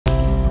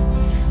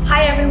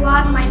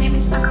everyone, my name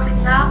is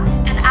Akuminla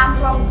and I'm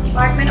from the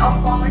Department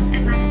of Commerce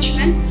and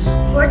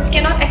Management. Words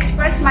cannot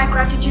express my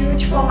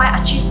gratitude for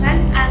my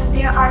achievement, and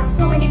there are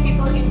so many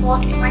people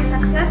involved in my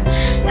success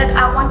that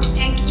I want to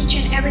thank each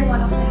and every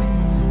one of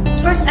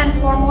them. First and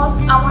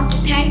foremost, I want to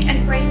thank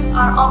and praise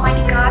our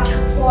Almighty God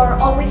for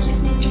always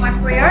listening to my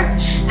prayers,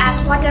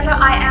 and whatever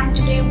I am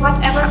today,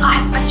 whatever I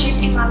have achieved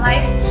in my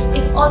life,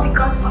 it's all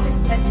because of His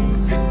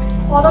blessings.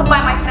 Followed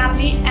by my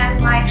family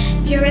and my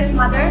dearest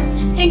mother.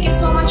 Thank you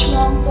so much,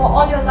 Mom, for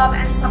all your love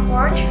and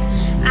support.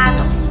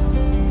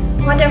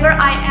 And whatever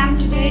I am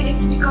today,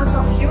 it's because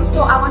of you,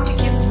 so I want to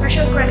give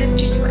special credit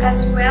to you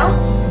as well.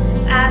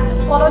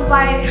 And followed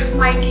by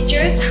my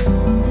teachers.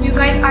 You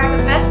guys are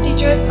the best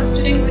teachers a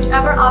student could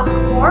ever ask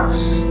for.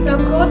 The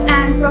growth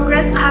and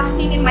progress I have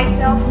seen in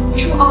myself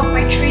throughout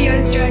my 3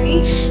 years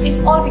journey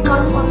is all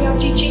because of your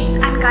teachings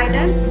and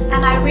guidance,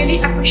 and I really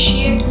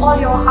appreciate all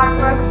your hard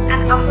works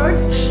and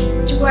efforts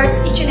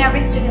towards each and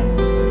every student.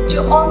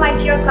 To all my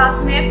dear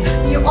classmates,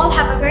 you all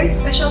have a very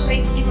special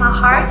place in my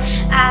heart,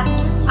 and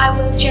I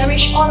will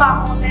cherish all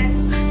our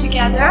moments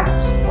together,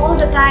 all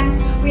the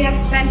times we have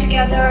spent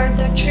together,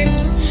 the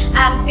trips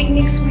and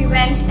picnics we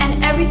went,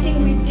 and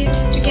everything we did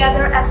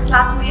together as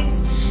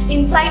classmates,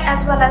 inside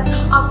as well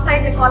as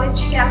outside the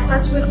college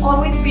campus, will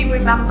always be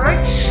remembered,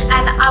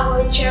 and I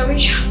will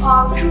cherish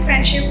our true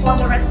friendship for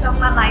the rest of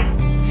my life.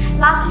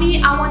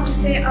 Lastly, I want to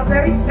say a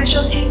very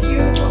special thank you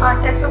to our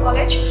Tetso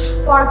College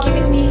for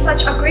giving me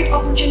such a great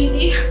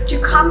opportunity to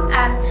come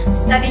and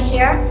study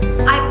here.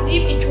 I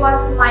believe it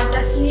was my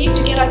destiny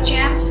to get a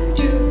chance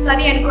to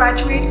study and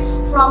graduate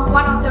from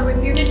one of the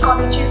reputed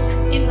colleges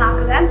in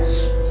Nagaland.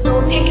 So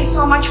thank you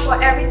so much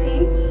for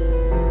everything.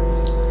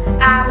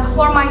 And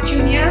for my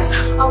juniors,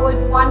 I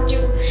would want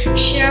to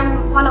share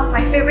one of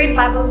my favorite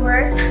Bible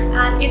verse,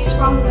 and it's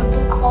from the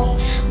book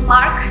of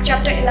Mark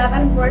chapter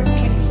 11 verse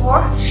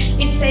 24.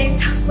 It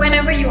says,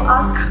 whenever you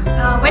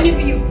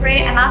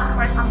pray and ask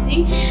for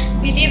something,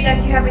 believe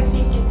that you have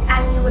received it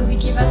and you will be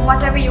given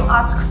whatever you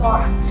ask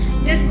for.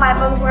 This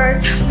Bible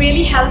verse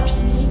really helped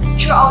me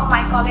throughout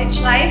my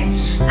college life,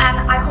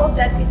 and I hope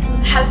that it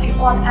will help you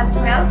all as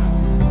well.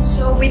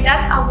 So with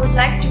that, I would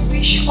like to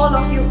wish all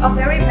of you a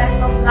very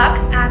best of luck,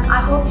 and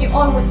I hope you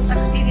all will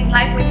succeed in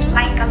life with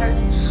flying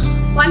colors.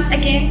 Once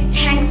again,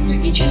 thanks to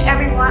each and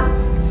everyone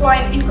for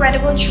an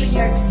incredible 3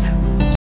 years.